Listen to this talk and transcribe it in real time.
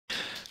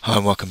Hi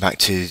and welcome back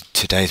to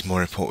today's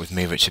morning report with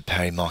me, Richard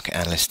Perry, market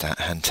analyst at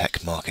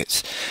Hantech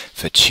Markets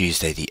for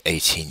Tuesday the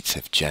 18th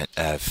of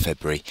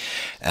February.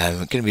 We're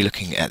going to be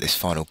looking at this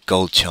final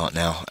gold chart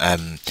now.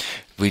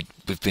 We've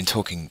been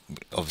talking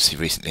obviously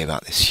recently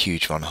about this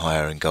huge run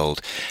higher in gold,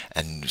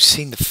 and we've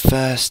seen the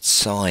first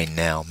sign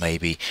now,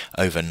 maybe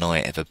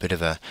overnight, of a bit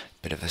of a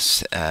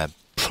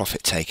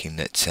profit taking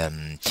that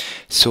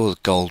saw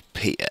gold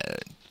peak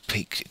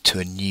to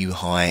a new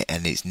high,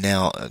 and is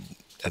now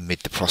amid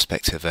the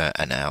prospect of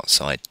an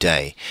outside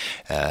day,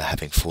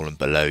 having fallen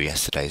below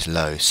yesterday's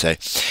low. So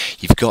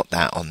you've got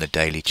that on the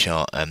daily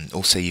chart.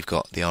 Also you've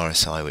got the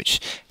RSI, which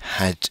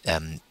had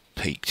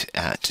peaked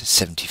at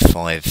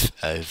 75,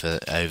 over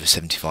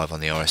 75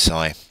 on the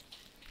RSI.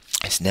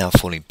 It's now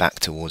falling back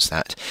towards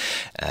that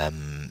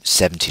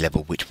 70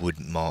 level, which would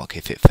mark,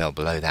 if it fell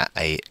below that,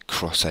 a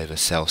crossover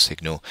sell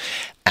signal.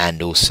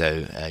 And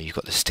also you've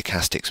got the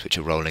stochastics, which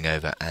are rolling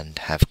over and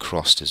have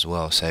crossed as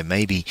well. So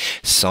maybe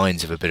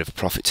signs of a bit of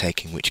profit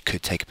taking, which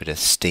could take a bit of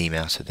steam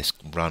out of this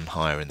run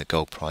higher in the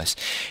gold price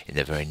in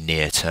the very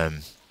near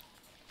term.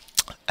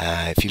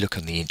 If you look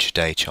on the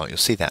intraday chart, you'll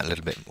see that a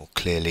little bit more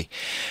clearly.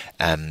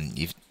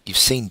 You've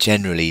seen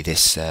generally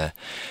this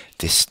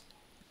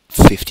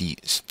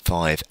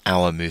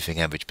 55-hour moving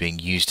average being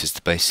used as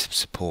the basis of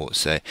support.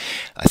 So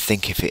I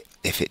think if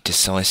it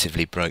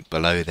decisively broke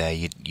below there,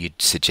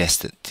 you'd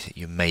suggest that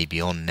you may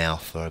be on now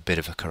for a bit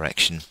of a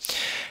correction,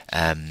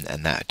 and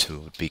that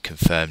would be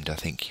confirmed. I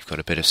think you've got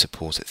a bit of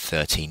support at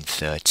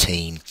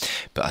 1313,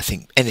 but I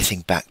think anything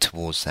back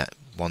towards that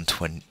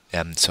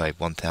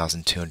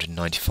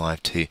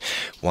 1,295 to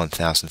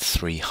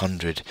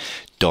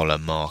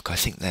 $1,300 mark, I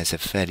think there's a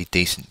fairly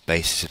decent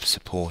basis of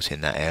support in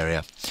that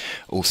area.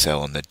 Also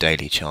on the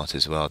daily chart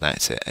as well,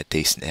 that's a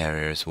decent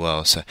area as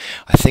well. So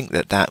I think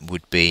that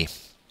would be,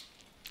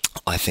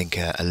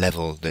 a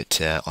level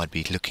that I'd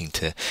be looking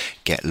to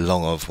get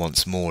long of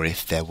once more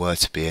if there were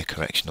to be a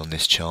correction on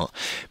this chart.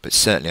 But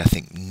certainly I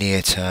think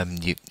near term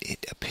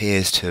it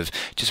appears to have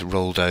just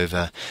rolled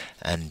over,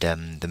 and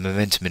the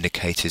momentum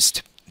indicators,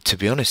 to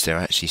be honest, they're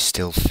actually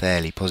still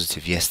fairly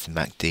positive. Yes, the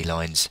MACD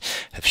lines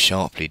have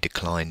sharply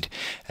declined,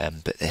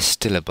 but they're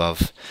still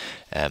above.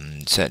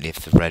 Certainly if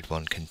the red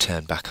one can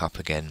turn back up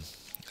again,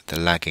 the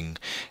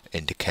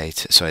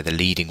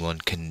leading one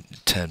can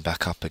turn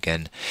back up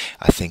again,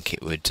 I think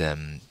it would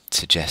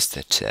suggest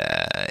that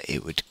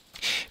it would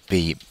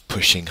be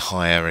pushing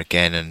higher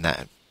again, and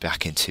that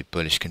back into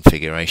bullish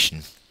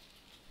configuration.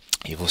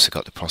 You've also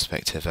got the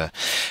prospect of a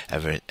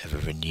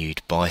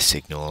renewed buy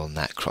signal on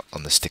that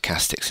on the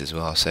stochastics as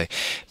well. So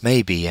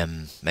maybe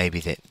the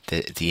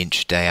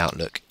intraday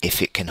outlook,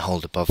 if it can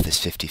hold above this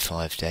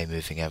 55-day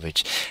moving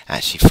average,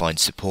 actually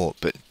finds support.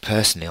 But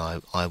personally,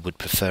 I would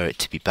prefer it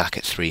to be back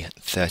at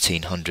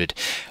 1300.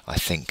 I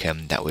think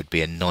that would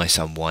be a nice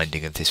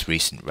unwinding of this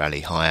recent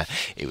rally higher.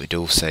 It would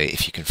also,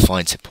 if you can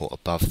find support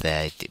above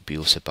there, it'd be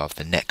also above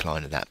the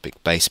neckline of that big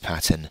base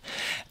pattern,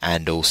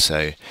 and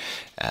also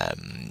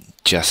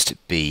just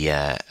be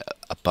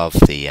above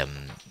the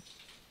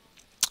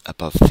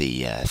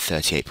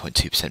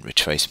 38.2%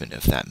 retracement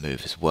of that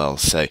move as well.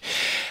 So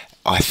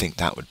I think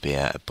that would be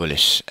a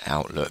bullish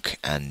outlook,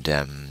 and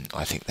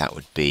I think that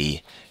would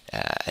be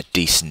a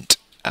decent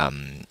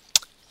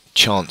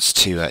chance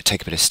to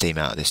take a bit of steam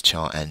out of this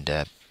chart and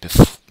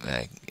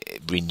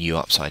renew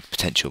upside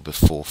potential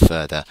before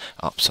further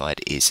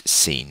upside is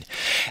seen.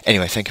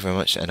 Anyway, thank you very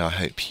much, and I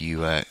hope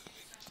you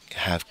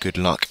have good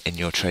luck in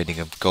your trading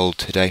of gold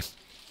today,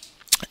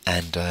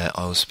 and I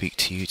will speak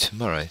to you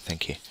tomorrow.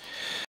 Thank you.